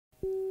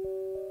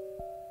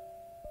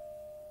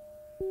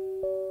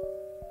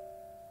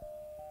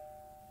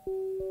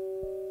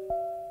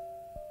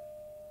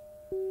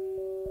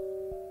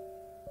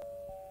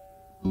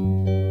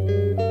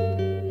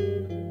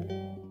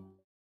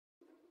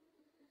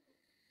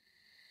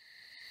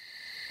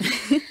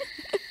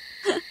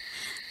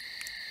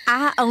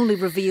I only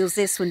reveals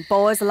this when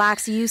boys the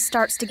likes of you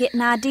starts to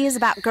getting ideas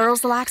about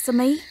girls the likes of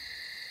me.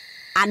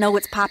 I know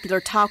it's popular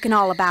talking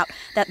all about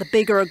that the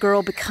bigger a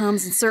girl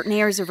becomes in certain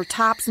areas of her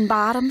tops and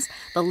bottoms,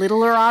 the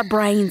littler our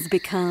brains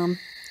become.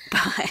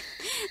 But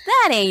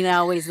that ain't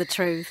always the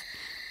truth.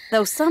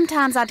 Though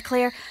sometimes I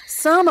declare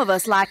some of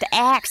us like to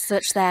act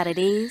such that it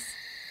is.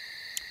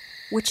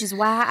 Which is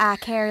why I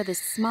carry this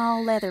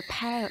small leather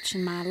pouch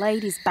in my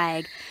lady's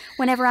bag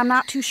whenever I'm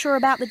not too sure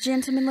about the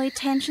gentlemanly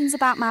attentions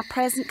about my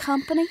present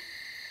company.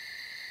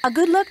 A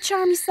good luck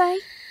charm, you say?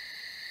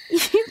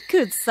 You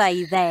could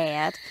say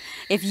that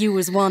if you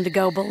was one to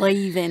go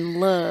believe in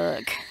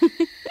luck.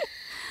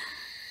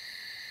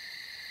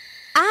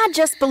 I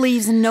just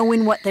believes in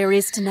knowing what there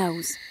is to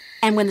knows,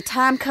 and when the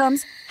time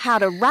comes, how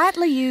to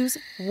rightly use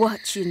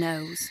what you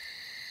knows.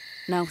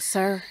 No,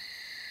 sir,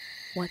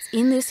 what's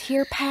in this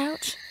here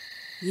pouch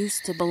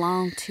used to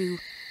belong to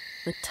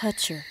the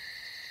toucher.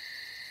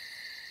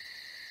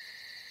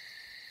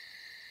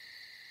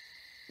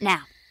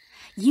 Now,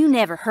 you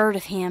never heard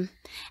of him,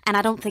 and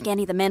I don't think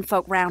any of the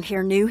menfolk round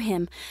here knew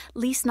him,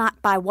 least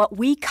not by what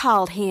we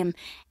called him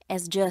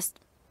as just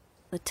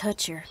the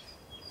toucher.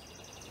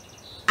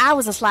 I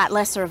was a slight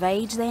lesser of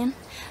age then,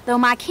 though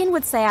my kin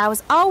would say I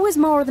was always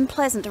more than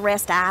pleasant to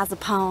rest eyes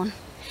upon,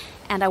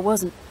 and I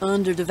wasn't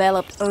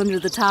underdeveloped under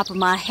the top of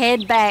my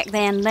head back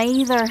then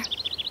neither.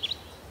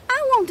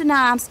 I won't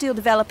deny I'm still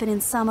developing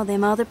in some of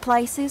them other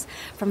places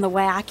from the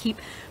way I keep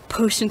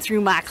pushing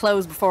through my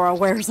clothes before I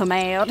wears them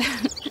out.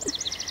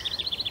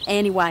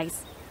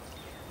 Anyways,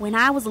 when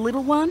I was a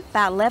little one,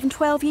 about 11,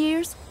 12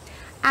 years,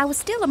 I was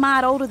still a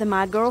mite older than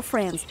my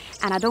girlfriends,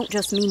 and I don't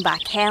just mean by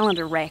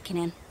calendar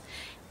reckoning.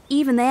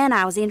 Even then,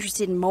 I was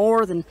interested in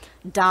more than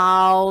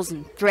dolls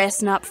and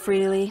dressing up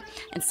freely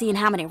and seeing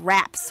how many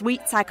rap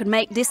sweets I could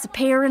make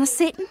disappear in a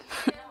sitting.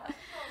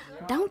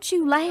 Don't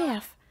you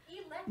laugh,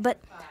 but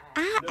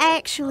I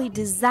actually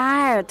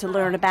desired to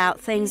learn about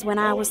things when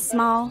I was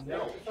small,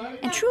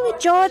 and truly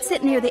enjoyed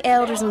sitting near the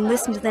elders and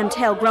listening to them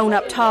tell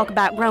grown-up talk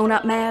about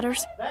grown-up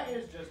matters.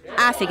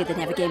 I figured they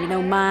never gave me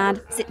no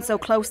mind, sitting so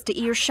close to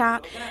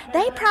earshot.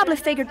 They probably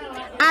figured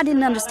I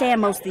didn't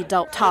understand most of the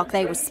adult talk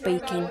they was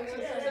speaking.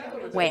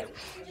 Well,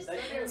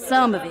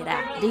 some of it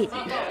I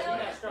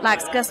didn't, like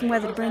discussing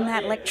whether to bring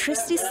that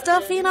electricity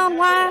stuff in on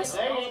wires,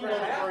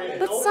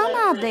 but some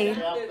I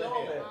did.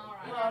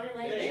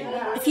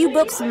 The few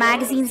books and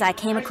magazines I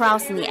came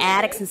across in the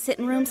attics and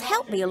sitting rooms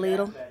helped me a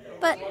little,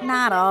 but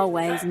not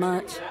always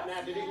much.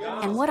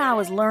 And what I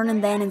was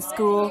learning then in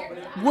school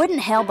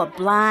wouldn't help a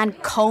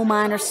blind coal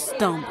miner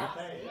stumble.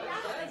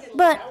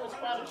 But,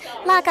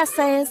 like I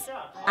says,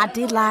 I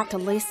did like to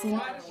listen.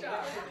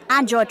 I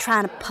enjoyed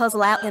trying to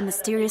puzzle out them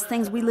mysterious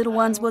things we little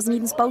ones wasn't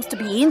even supposed to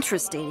be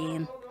interested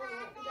in.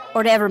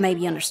 Or to ever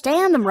maybe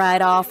understand them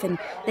right off and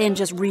then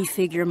just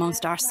refigure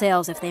amongst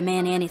ourselves if they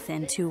meant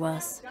anything to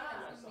us.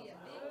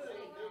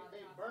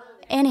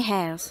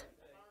 Anyhows,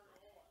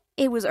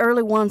 it was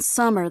early one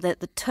summer that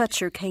the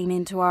toucher came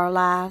into our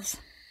lives.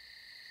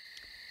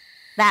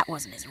 That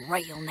wasn't his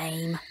real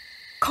name.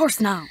 Course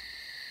not.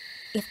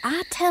 If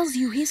I tells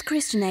you his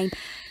Christian name,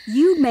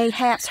 you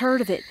mayhaps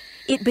heard of it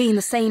being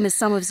the same as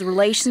some of his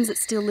relations that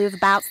still live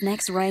about's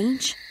next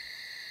range.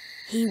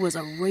 He was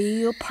a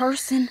real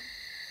person,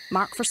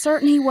 marked for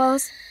certain he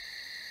was,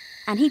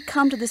 and he'd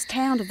come to this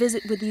town to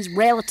visit with these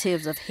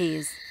relatives of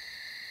his.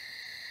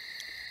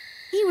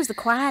 He was the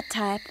quiet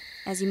type,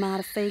 as you might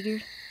have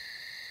figured,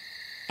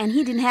 and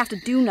he didn't have to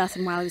do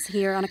nothing while he was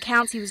here on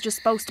accounts he was just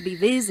supposed to be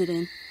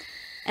visiting,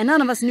 and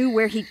none of us knew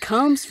where he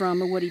comes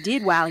from or what he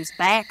did while he was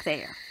back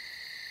there.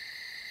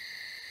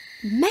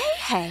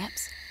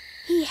 Mayhaps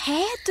he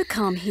had to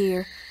come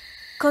here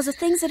 'cause of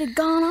things that had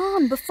gone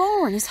on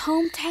before in his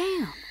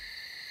hometown.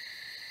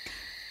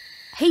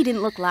 He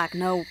didn't look like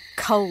no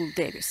coal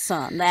digger's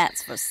son,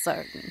 that's for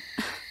certain.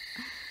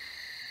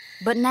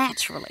 But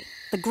naturally,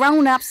 the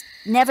grown-ups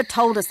never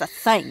told us a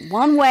thing,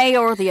 one way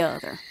or the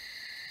other.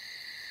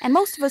 And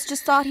most of us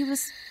just thought he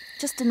was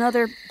just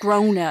another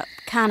grown-up,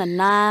 kind of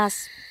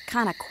nice,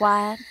 kind of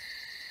quiet,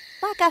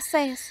 like I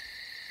says.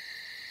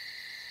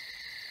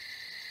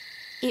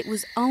 It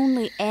was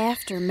only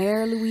after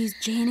Mary Louise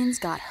Jennings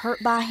got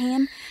hurt by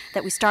him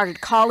that we started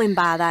to call him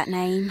by that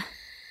name.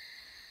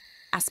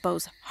 I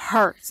suppose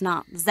hurt's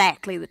not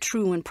exactly the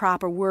true and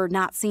proper word,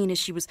 not seeing as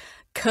she was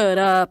cut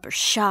up or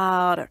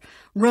shot or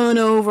run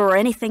over or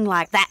anything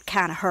like that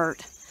kind of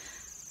hurt.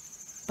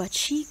 But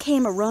she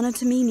came a-running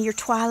to me near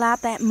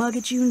twilight that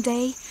muggy June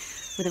day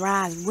with her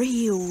eyes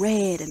real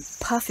red and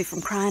puffy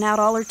from crying out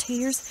all her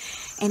tears,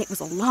 and it was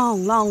a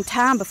long, long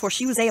time before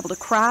she was able to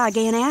cry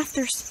again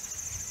afters.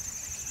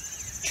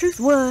 Truth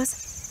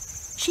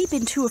was, she'd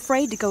been too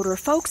afraid to go to her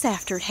folks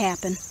after it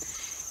happened,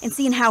 and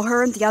seeing how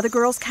her and the other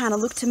girls kind of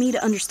looked to me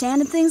to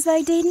understanding things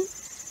they didn't,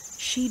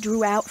 she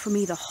drew out for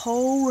me the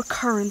whole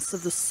recurrence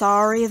of the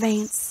sorry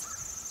events.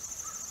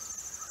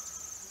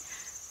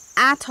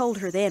 I told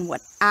her then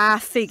what I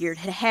figured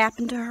had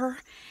happened to her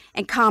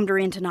and calmed her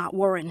into not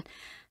worrying,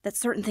 that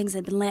certain things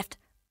had been left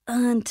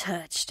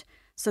untouched,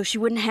 so she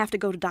wouldn't have to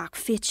go to Doc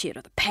Fitchett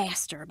or the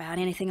pastor about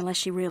anything unless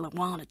she really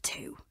wanted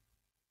to.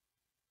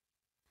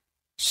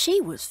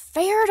 She was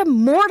fair to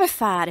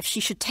mortified if she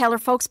should tell her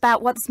folks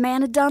about what this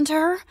man had done to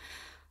her,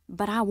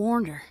 but I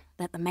warned her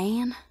that the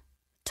man,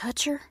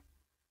 Toucher,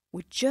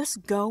 would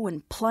just go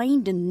and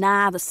plain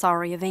deny the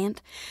sorry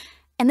event,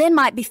 and then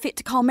might be fit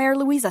to call Mary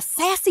Louise a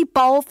sassy,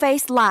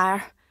 bald-faced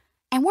liar,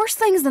 and worse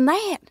things than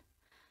that.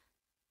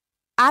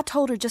 I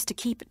told her just to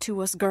keep it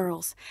to us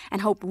girls,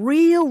 and hope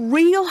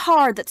real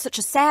hard that such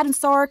a sad and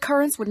sorry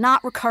occurrence would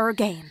not recur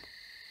again.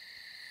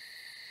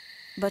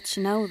 But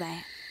you know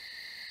that,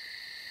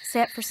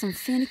 except for some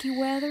finicky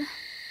weather,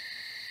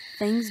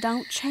 things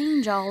don't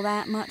change all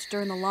that much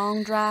during the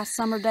long, dry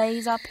summer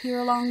days up here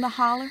along the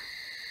holler.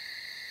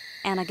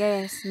 And I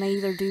guess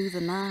neither do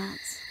the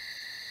nights.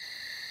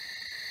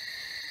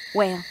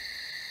 Well,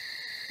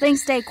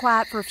 things stayed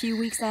quiet for a few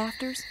weeks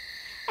afters,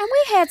 and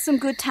we had some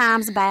good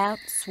times about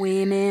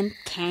swimming,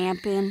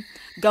 camping,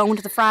 going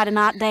to the Friday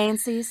night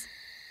dances.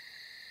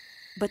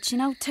 But you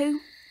know, too,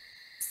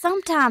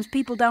 sometimes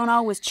people don't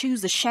always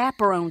choose the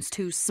chaperones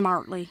too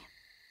smartly.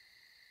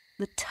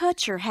 The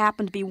Toucher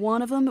happened to be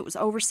one of them that was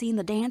overseeing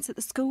the dance at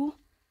the school.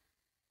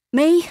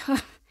 Me?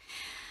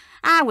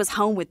 I was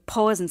home with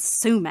poison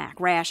sumac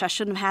rash I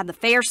shouldn't have had the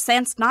fair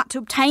sense not to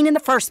obtain in the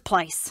first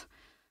place.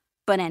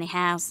 But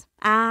anyhows,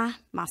 I,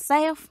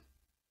 myself,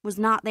 was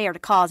not there to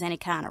cause any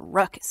kind of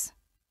ruckus,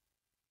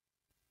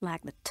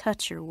 like the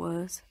Toucher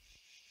was.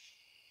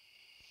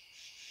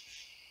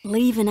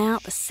 Leaving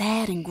out the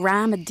sad and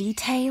grimy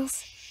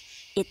details,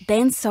 it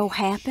then so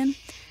happened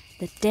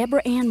that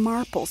Deborah Ann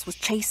Marples was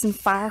chasing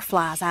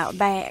fireflies out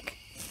back.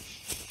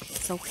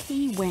 So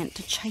he went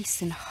to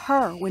chasing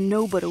her when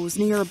nobody was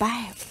near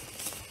about,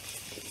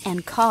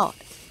 and caught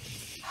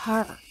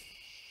her.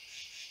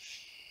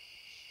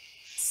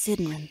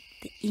 Considering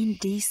the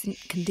indecent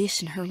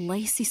condition her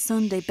lacy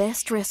Sunday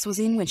best dress was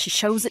in when she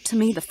shows it to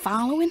me the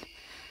following,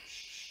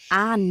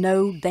 I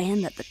knowed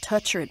then that the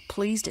Toucher had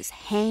pleased his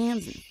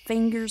hands and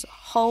fingers a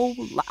whole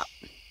lot.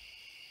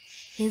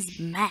 His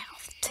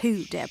mouth,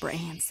 too, Deborah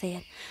Ann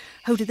said,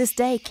 who to this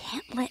day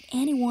can't let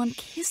anyone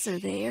kiss her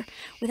there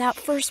without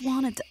first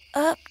wanting to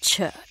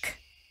upchuck.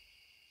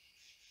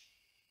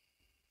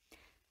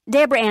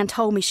 Deborah Ann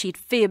told me she'd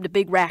fibbed a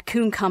big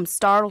raccoon come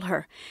startled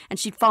her, and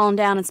she'd fallen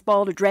down and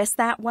spoiled her dress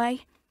that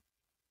way.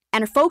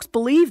 And her folks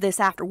believed this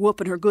after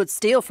whooping her good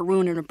steel for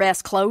ruining her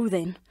best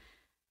clothing.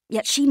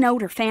 Yet she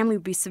knowed her family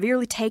would be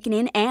severely taken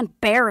in and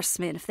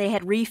embarrassment if they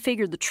had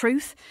refigured the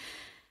truth.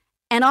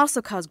 And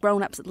also 'cause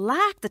grown-ups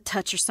liked the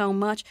Toucher so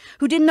much,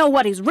 who didn't know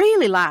what he's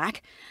really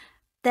like,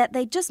 that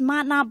they just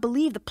might not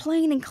believe the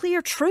plain and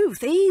clear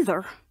truth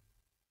either.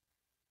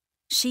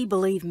 She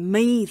believed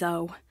me,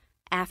 though,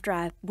 after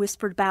I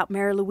whispered about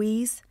Mary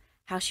Louise,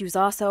 how she was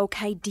also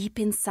okay deep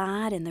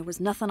inside and there was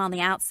nothing on the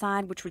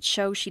outside which would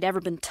show she'd ever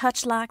been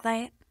touched like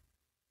that.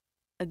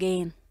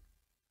 Again,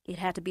 it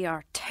had to be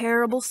our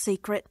terrible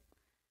secret.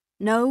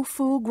 No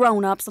fool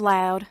grown-ups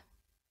allowed.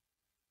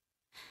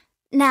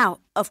 Now,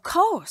 of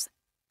course,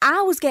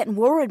 I was getting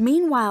worried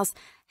meanwhiles,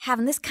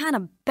 having this kind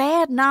of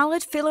bad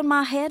knowledge filling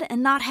my head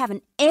and not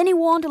having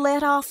anyone to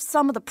let off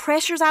some of the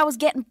pressures I was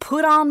getting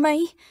put on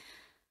me.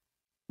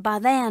 By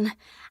then,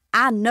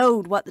 I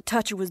knowed what the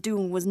Toucher was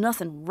doing was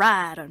nothing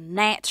right or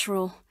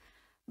natural,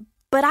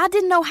 but I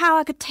didn't know how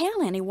I could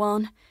tell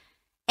anyone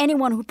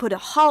who put a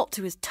halt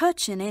to his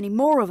touching any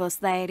more of us,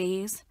 that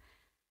is,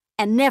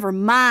 and never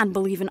mind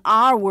believing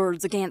our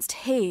words against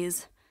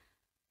his.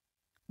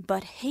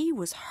 But he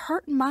was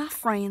hurting my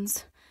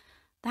friends,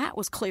 that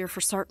was clear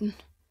for certain,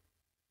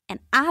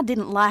 and I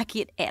didn't like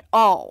it at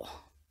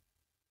all.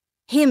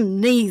 Him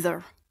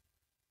neither.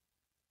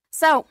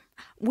 So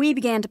we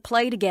began to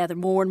play together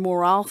more and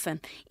more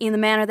often, in the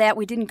manner that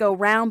we didn't go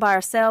round by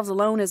ourselves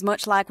alone as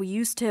much like we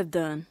used to have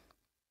done.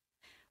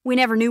 We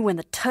never knew when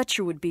the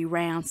Toucher would be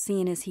round,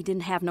 seeing as he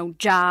didn't have no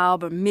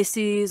job or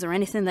missus or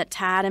anything that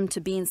tied him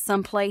to being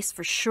someplace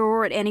for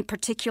sure at any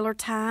particular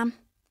time.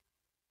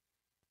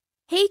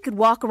 He could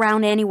walk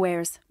around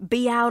anywheres,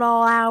 be out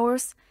all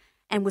hours,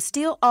 and was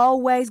still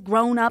always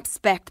grown up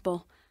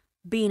spectable,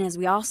 being as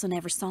we also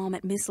never saw him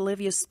at Miss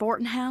Olivia's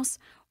sporting house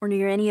or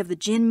near any of the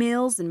gin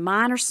mills and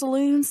minor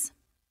saloons,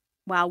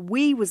 while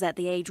we was at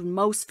the age when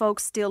most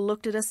folks still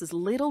looked at us as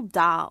little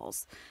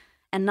dolls,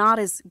 and not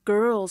as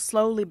girls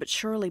slowly but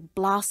surely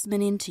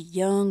blossoming into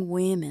young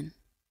women.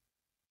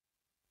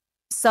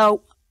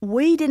 So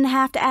we didn't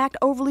have to act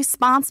overly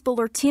sponsible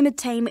or timid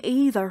tame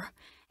either,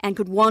 and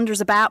could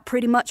wanders about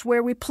pretty much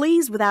where we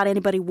pleased without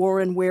anybody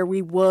worrying where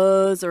we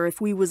was or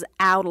if we was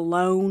out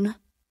alone.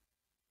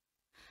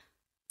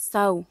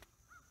 So,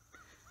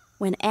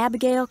 when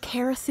Abigail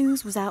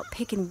Carruthers was out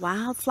picking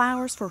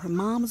wildflowers for her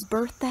mama's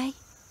birthday,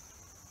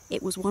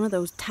 it was one of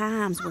those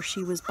times where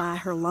she was by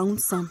her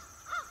lonesome.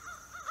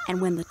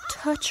 And when the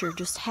Toucher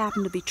just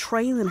happened to be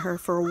trailing her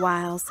for a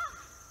whiles,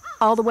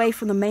 all the way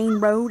from the main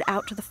road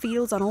out to the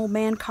fields on old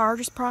man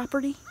Carter's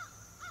property,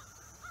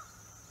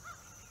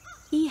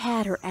 he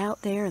had her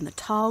out there in the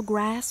tall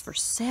grass for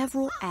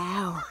several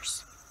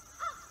hours.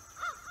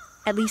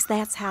 At least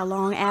that's how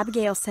long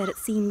Abigail said it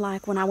seemed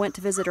like when I went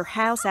to visit her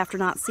house after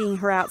not seeing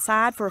her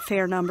outside for a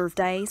fair number of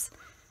days.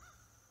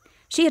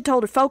 She had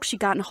told her folks she'd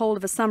gotten a hold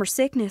of a summer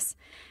sickness,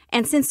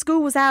 and since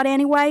school was out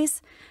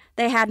anyways,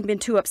 they hadn't been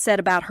too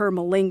upset about her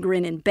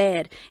malingering in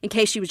bed in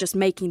case she was just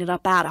making it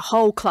up out of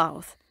whole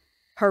cloth,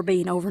 her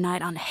being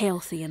overnight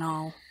unhealthy and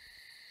all.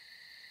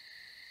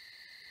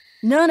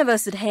 None of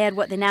us had had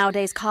what they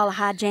nowadays call a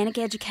hygienic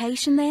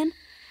education then,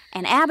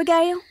 and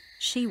Abigail,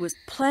 she was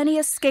plenty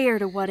of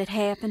scared of what had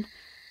happened,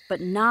 but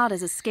not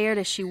as scared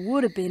as she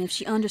would have been if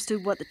she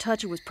understood what the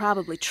toucher was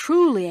probably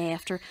truly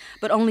after,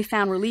 but only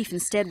found relief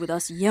instead with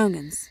us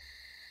young'uns.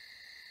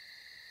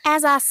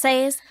 As I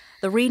says,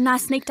 the reading I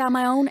sneaked on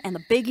my own and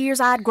the big ears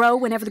I'd grow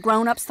whenever the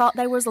grown-ups thought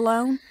they was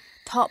alone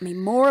taught me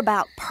more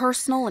about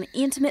personal and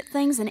intimate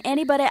things than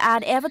anybody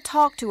I'd ever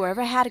talked to or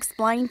ever had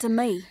explained to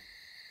me.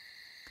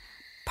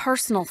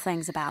 Personal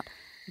things about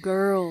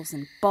girls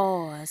and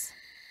boys.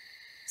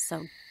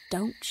 So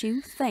don't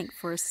you think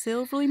for a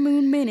silvery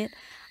moon minute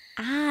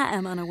I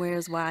am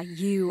unawares why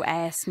you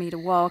asked me to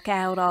walk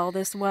out all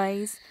this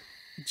ways,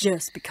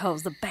 just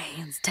because the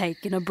band's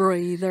taking a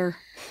breather.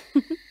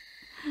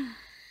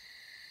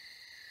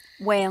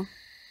 Well,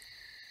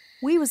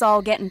 we was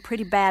all getting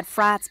pretty bad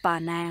frights by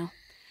now,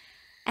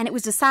 and it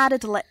was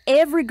decided to let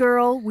every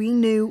girl we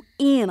knew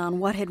in on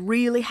what had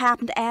really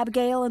happened to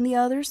Abigail and the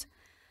others,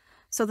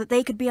 so that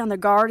they could be on their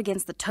guard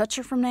against the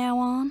toucher from now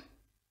on.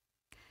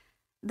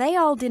 They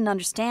all didn't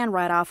understand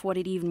right off what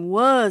it even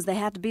was they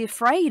had to be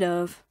afraid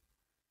of.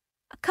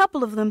 A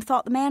couple of them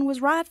thought the man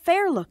was right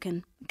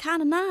fair-looking,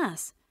 kind of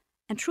nice,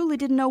 and truly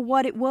didn't know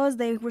what it was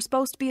they were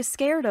supposed to be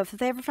scared of if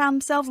they ever found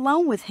themselves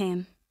alone with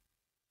him.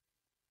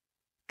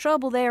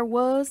 Trouble there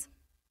was,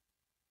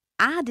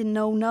 I didn't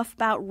know enough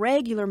about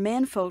regular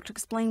menfolk to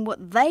explain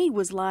what they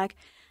was like,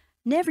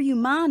 never you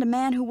mind a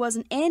man who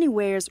wasn't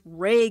anywheres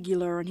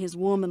regular in his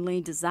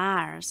womanly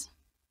desires.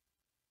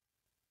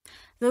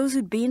 Those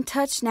who'd been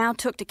touched now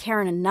took to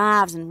carrying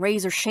knives and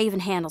razor shaving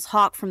handles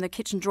hawked from their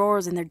kitchen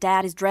drawers and their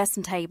daddy's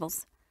dressing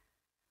tables.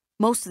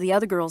 Most of the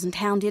other girls in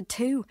town did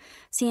too,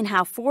 seeing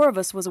how 4 of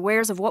us was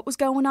awares of what was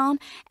going on,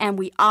 and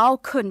we all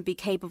couldn't be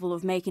capable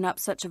of making up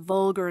such a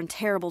vulgar and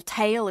terrible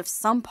tale if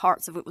some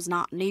parts of it was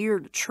not near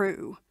to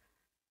true.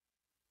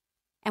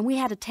 And we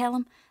had to tell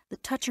 'em the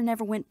toucher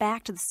never went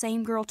back to the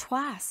same girl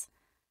twice,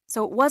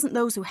 so it wasn't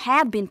those who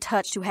had been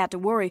touched who had to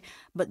worry,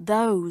 but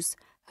those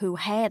who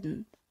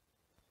hadn't.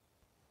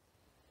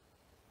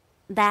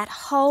 That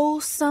whole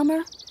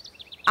summer,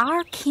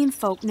 our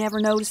kinfolk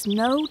never noticed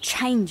no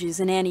changes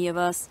in any of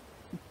us.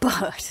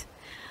 But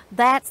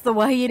that's the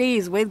way it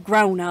is with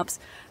grown-ups,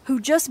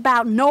 who just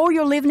about know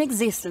your living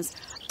existence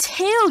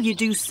till you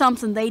do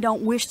something they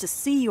don't wish to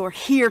see or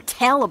hear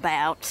tell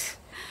about.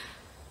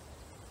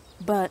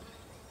 But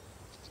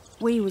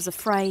we was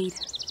afraid.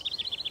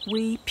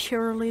 We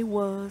purely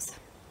was.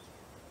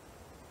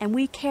 And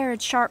we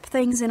carried sharp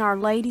things in our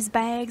ladies'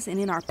 bags and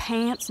in our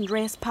pants and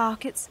dress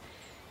pockets,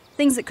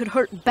 things that could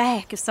hurt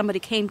back if somebody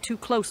came too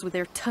close with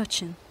their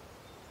touching.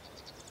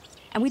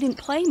 And we didn't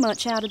play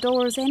much out of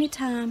doors any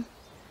time,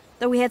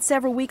 though we had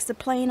several weeks of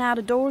playing out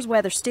of doors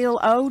weather still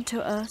owed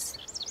to us.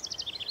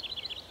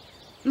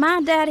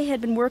 My daddy had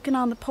been working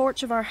on the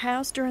porch of our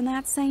house during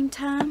that same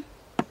time.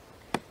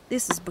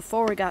 This is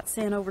before he got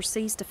sent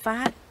overseas to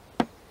fight.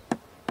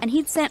 And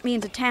he'd sent me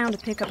into town to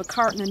pick up a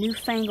carton of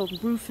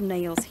newfangled roofing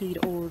nails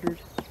he'd ordered.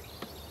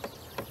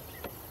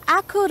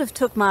 I could have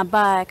took my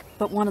bike,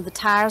 but one of the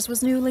tires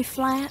was newly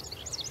flat,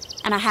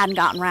 and I hadn't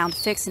gotten around to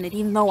fixing it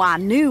even though I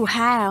knew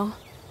how.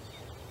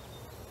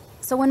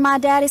 So when my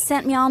daddy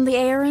sent me on the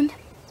errand,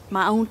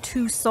 my own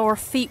 2 sore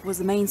feet was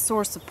the main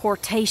source of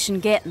portation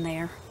getting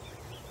there.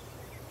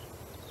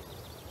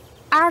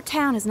 Our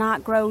town has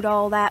not growed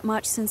all that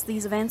much since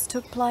these events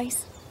took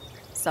place,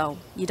 so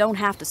you don't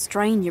have to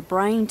strain your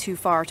brain too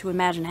far to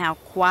imagine how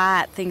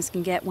quiet things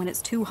can get when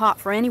it's too hot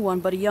for anyone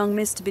but a young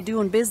miss to be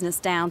doing business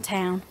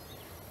downtown.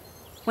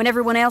 When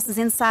everyone else is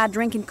inside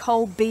drinking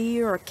cold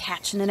beer or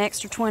catching an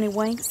extra 20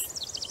 winks.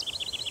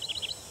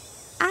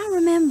 I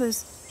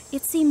remembers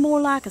it seemed more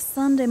like a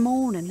Sunday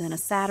morning than a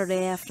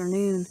Saturday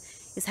afternoon,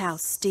 is how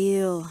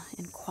still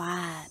and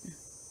quiet and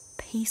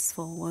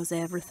peaceful was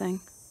everything.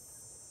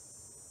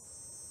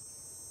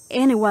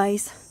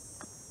 Anyways,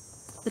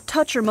 the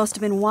toucher must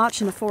have been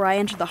watching before I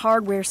entered the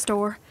hardware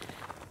store,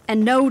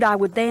 and knowed I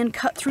would then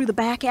cut through the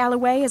back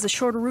alleyway as a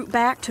shorter route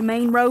back to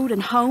Main Road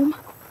and home.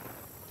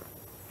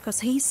 'Cause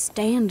he's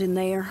standing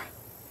there,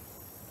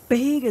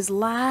 big as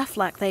life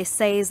like they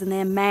says in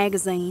them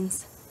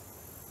magazines.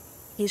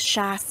 His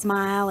shy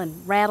smile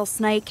and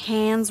rattlesnake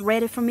hands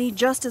ready for me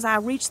just as I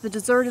reached the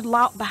deserted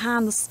lot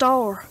behind the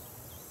store.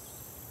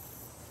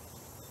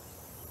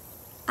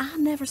 I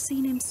never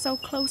seen him so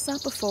close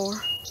up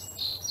before.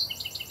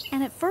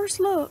 And at first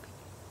look,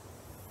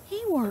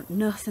 he weren't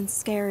nothing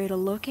scary to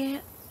look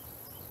at.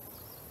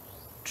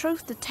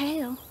 Truth to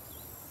tell,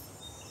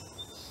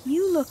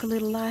 you look a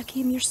little like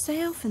him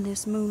yourself in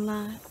this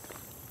moonlight.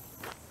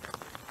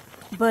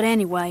 But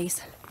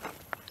anyways,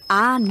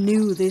 I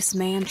knew this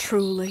man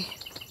truly.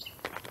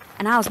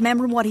 and I was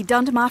remembering what he'd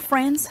done to my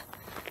friends.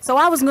 So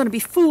I wasn't going to be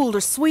fooled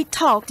or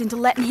sweet-talked into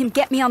letting him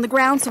get me on the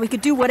ground so he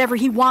could do whatever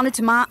he wanted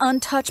to my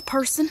untouched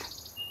person.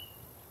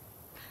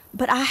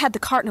 But I had the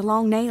carton of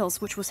long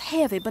nails, which was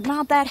heavy, but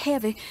not that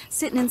heavy,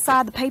 sitting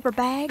inside the paper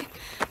bag.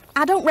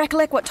 I don't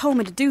recollect what told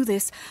me to do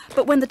this,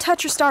 but when the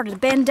toucher started to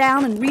bend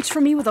down and reach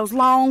for me with those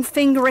long,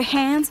 fingery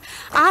hands,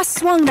 I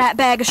swung that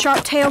bag of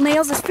sharp-tailed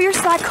nails as fierce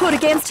as I could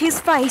against his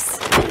face.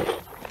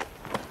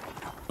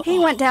 He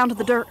went down to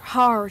the dirt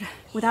hard,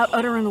 without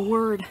uttering a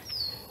word.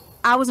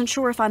 I wasn't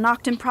sure if I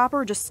knocked him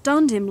proper or just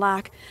stunned him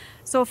like.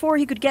 So before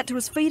he could get to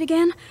his feet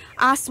again,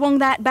 I swung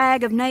that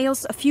bag of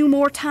nails a few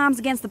more times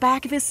against the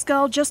back of his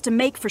skull just to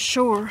make for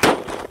sure.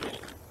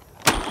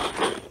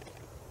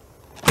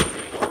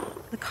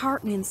 The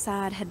carton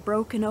inside had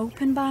broken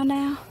open by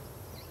now,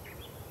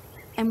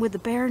 and with the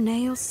bare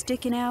nails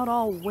sticking out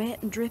all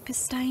wet and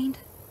drippy-stained,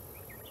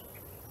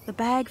 the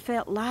bag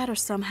felt lighter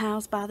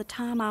somehow by the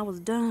time I was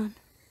done.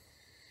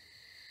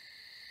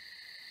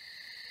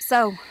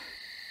 So,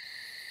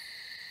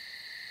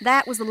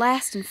 that was the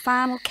last and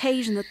final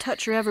occasion the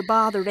toucher ever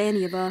bothered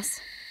any of us.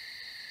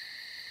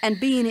 And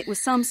being it was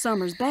some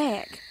summers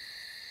back,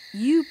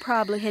 you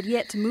probably had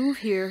yet to move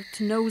here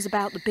to nose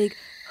about the big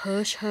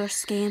hush-hush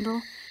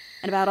scandal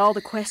and about all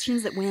the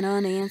questions that went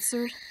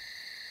unanswered.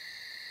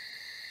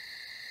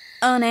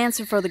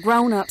 Unanswered for the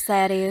grown-ups,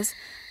 that is,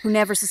 who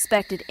never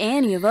suspected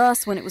any of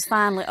us when it was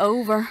finally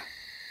over.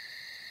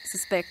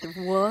 Suspect of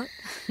what?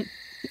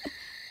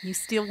 You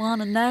still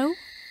want to know?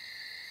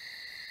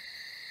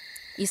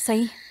 You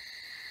see,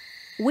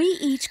 we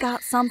each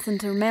got something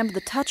to remember the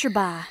toucher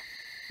by.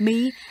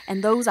 Me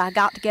and those I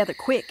got together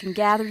quick and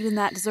gathered in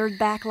that deserted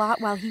back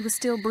lot while he was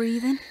still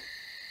breathing.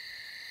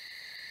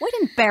 We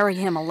didn't bury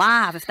him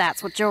alive, if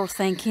that's what you're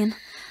thinking.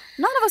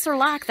 None of us are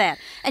like that,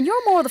 and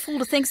you're more the fool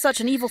to think such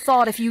an evil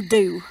thought if you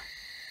do.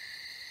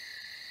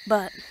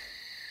 But,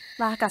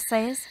 like I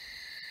says,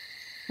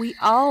 we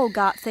all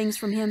got things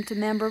from him to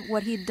remember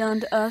what he'd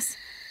done to us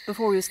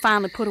before he was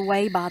finally put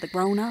away by the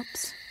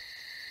grown-ups.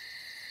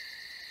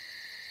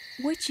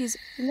 Which is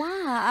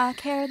why I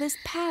carry this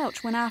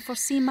pouch when I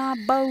foresee my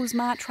bows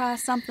might try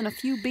something a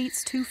few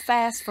beats too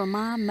fast for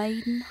my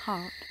maiden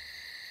heart.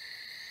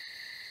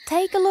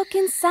 Take a look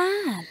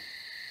inside.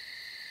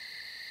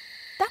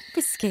 Don't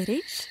be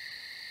skittish.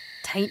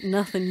 'Tain't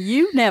nothing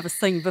you never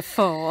seen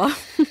before.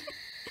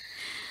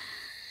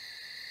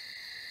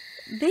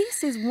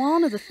 This is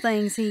one of the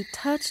things he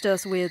touched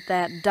us with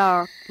that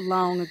dark,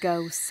 long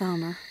ago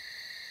summer.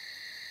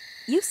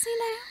 You see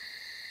now?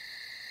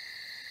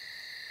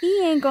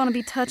 He ain't gonna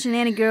be touching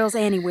any girls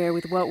anywhere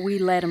with what we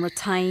let him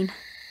retain.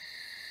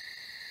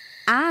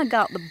 I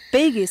got the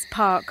biggest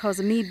part 'cause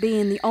of me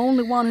being the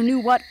only one who knew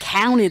what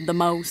counted the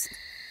most.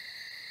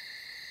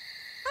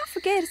 I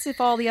forget as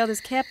if all the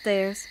others kept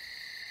theirs.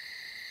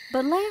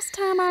 But last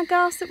time I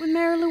gossiped with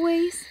Mary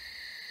Louise,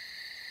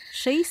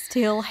 she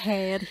still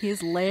had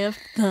his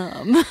left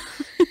thumb.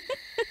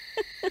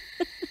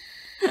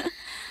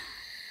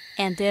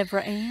 And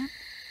Deborah Ann,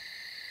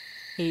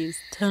 his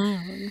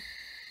tongue.